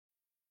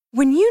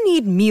When you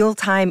need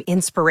mealtime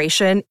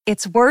inspiration,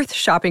 it's worth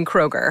shopping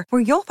Kroger,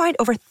 where you'll find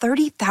over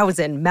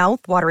 30,000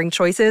 mouth-watering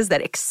choices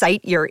that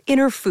excite your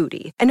inner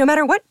foodie. And no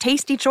matter what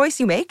tasty choice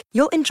you make,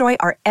 you'll enjoy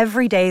our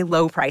everyday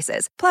low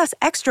prices, plus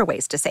extra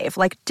ways to save,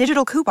 like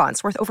digital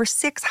coupons worth over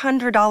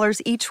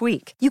 $600 each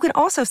week. You can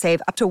also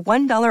save up to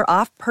 $1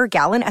 off per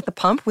gallon at the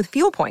pump with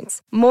fuel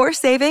points. More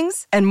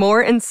savings and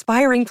more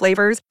inspiring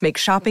flavors make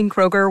shopping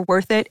Kroger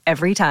worth it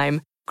every time.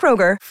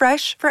 Kroger,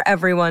 fresh for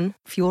everyone.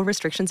 Fuel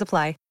restrictions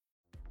apply.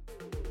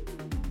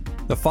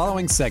 The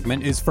following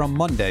segment is from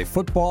Monday,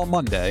 Football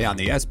Monday, on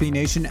the SB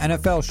Nation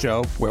NFL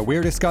Show, where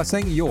we're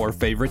discussing your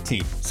favorite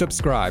team.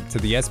 Subscribe to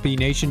the SB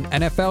Nation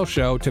NFL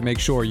Show to make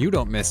sure you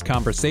don't miss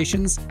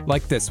conversations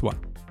like this one.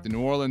 The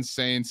New Orleans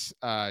Saints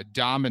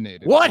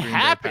dominated. What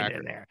happened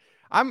in there?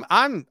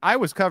 I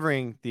was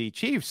covering the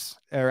Chiefs,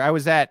 or I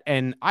was at,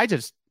 and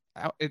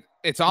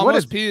it's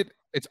almost Pete.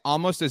 It's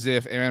almost as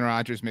if Aaron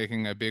Rodgers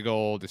making a big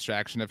old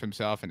distraction of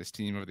himself and his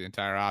team over the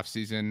entire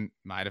offseason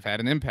might have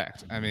had an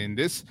impact. I mean,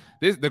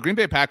 the Green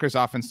Bay Packers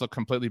offense looked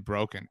completely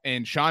broken.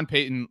 And Sean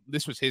Payton,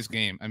 this was his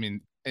game. I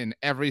mean, in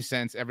every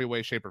sense, every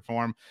way, shape, or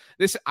form.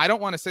 I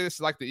don't want to say this is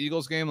like the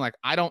Eagles game.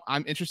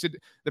 I'm interested.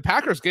 The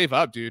Packers gave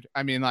up, dude.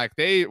 I mean,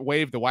 they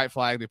waved the white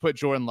flag. They put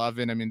Jordan Love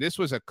in. I mean, this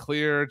was a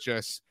clear,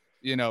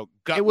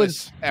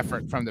 gutless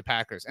effort from the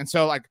Packers. And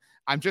so,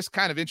 I'm just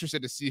kind of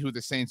interested to see who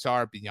the Saints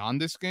are beyond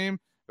this game.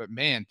 But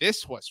man,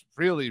 this was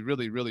really,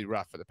 really, really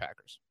rough for the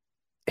Packers.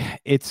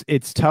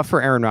 It's tough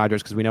for Aaron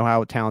Rodgers because we know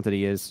how talented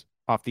he is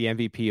off the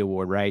MVP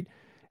award, right?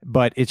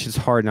 But it's just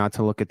hard not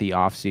to look at the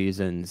off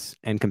seasons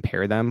and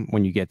compare them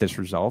when you get this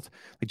result.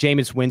 Like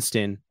Jameis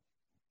Winston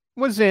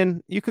was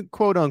in, you could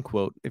quote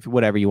unquote, if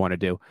whatever you want to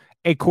do,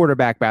 a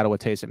quarterback battle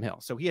with Taysom Hill.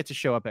 So he had to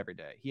show up every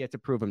day. He had to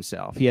prove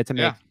himself. He had to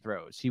make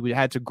throws. He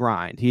had to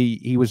grind.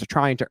 He was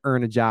trying to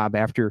earn a job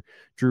after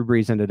Drew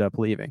Brees ended up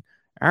leaving.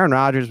 Aaron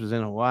Rodgers was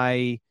in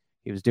Hawaii.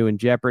 He was doing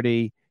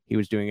Jeopardy. He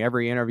was doing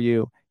every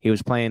interview. He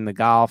was playing the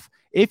golf.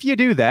 If you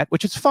do that,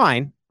 which is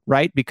fine,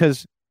 right?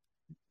 Because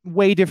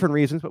way different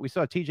reasons, but we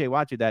saw TJ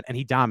Watt do that and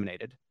he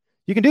dominated.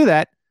 You can do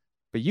that,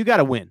 but you got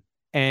to win.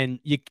 And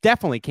you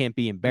definitely can't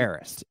be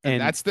embarrassed.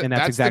 And that's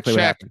exactly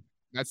what happened.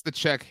 That's the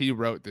check he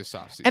wrote this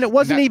offseason. And it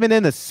wasn't even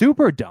in the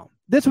Superdome.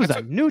 This was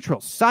a neutral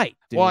site,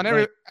 dude. Well, and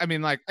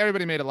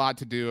everybody made a lot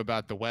to do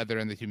about the weather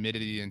and the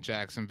humidity in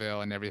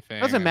Jacksonville and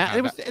everything. Doesn't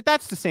matter.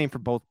 That's the same for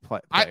both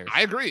players.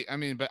 I agree. I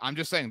mean, but I'm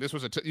just saying this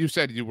was you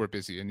said you were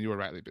busy and you were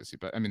rightly busy,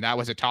 but I mean that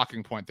was a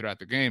talking point throughout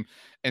the game.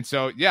 And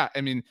so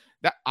I mean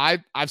that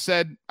I've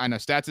said, I know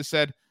Stats has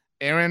said,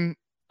 Aaron.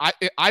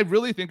 I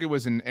really think it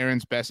was in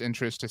Aaron's best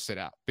interest to sit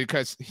out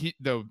because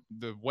the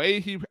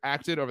way he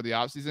acted over the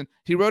offseason,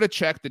 he wrote a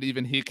check that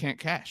even he can't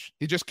cash.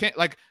 He just can't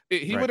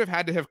he would have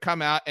had to have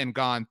come out and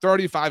gone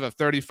 35 of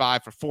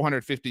 35 for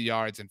 450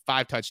 yards and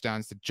 5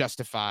 touchdowns to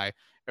justify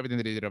everything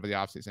that he did over the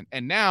offseason.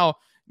 And now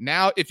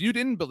if you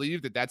didn't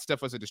believe that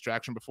stuff was a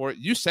distraction before,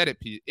 you said it,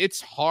 Pete.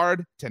 It's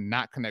hard to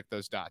not connect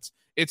those dots.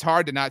 It's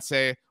hard to not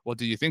say, well,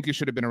 do you think you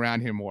should have been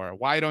around here more?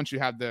 Why don't you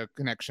have the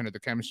connection or the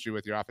chemistry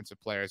with your offensive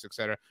players, et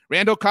cetera?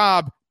 Randall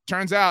Cobb,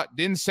 turns out,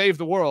 didn't save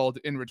the world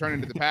in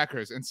returning to the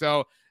Packers. And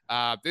so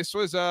this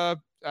was a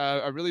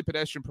really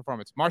pedestrian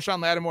performance.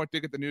 Marshawn Lattimore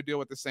did get the new deal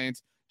with the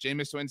Saints.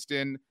 Jameis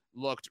Winston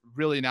looked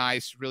really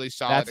nice, really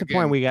solid. That's the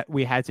point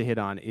we had to hit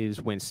on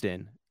is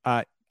Winston.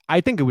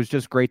 I think it was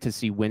just great to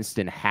see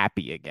Winston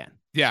happy again.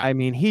 Yeah. I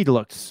mean, he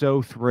looked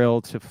so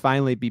thrilled to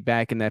finally be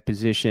back in that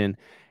position.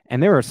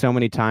 And there are so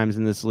many times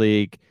in this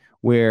league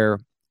where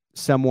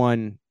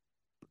someone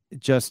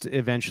just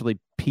eventually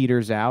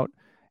peters out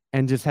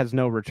and just has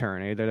no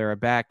return. Either they're a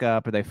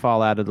backup or they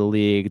fall out of the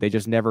league. They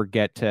just never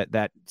get to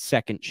that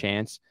second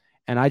chance.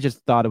 And I just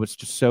thought it was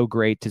just so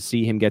great to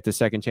see him get the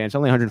second chance.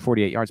 Only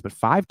 148 yards, but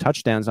 5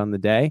 touchdowns on the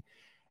day.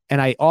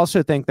 And I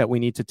also think that we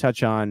need to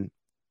touch on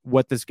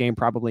what this game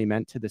probably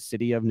meant to the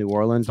city of New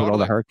Orleans with all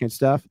the hurricane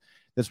stuff.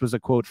 This was a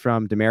quote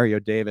from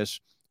Demario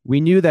Davis. We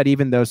knew that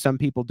even though some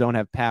people don't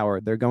have power,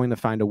 they're going to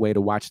find a way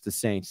to watch the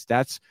Saints.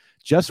 That's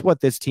just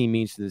what this team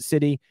means to the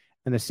city,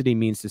 and the city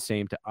means the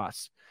same to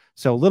us.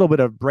 So a little bit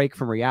of break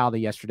from reality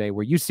yesterday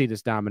where you see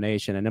this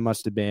domination, and it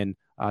must have been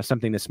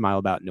something to smile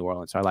about in New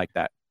Orleans. So I like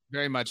that.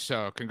 Very much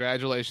so.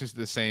 Congratulations to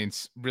the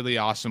Saints. Really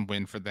awesome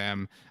win for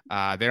them.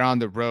 They're on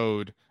the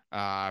road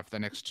for the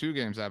next 2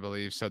 games, I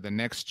believe. So the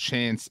next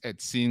chance at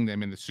seeing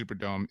them in the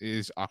Superdome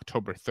is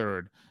October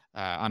 3rd.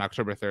 On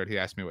October 3rd, he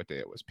asked me what day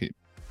it was, Pete.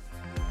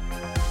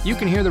 You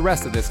can hear the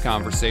rest of this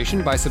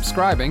conversation by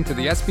subscribing to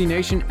the SB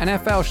Nation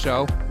NFL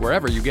Show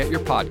wherever you get your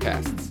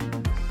podcasts.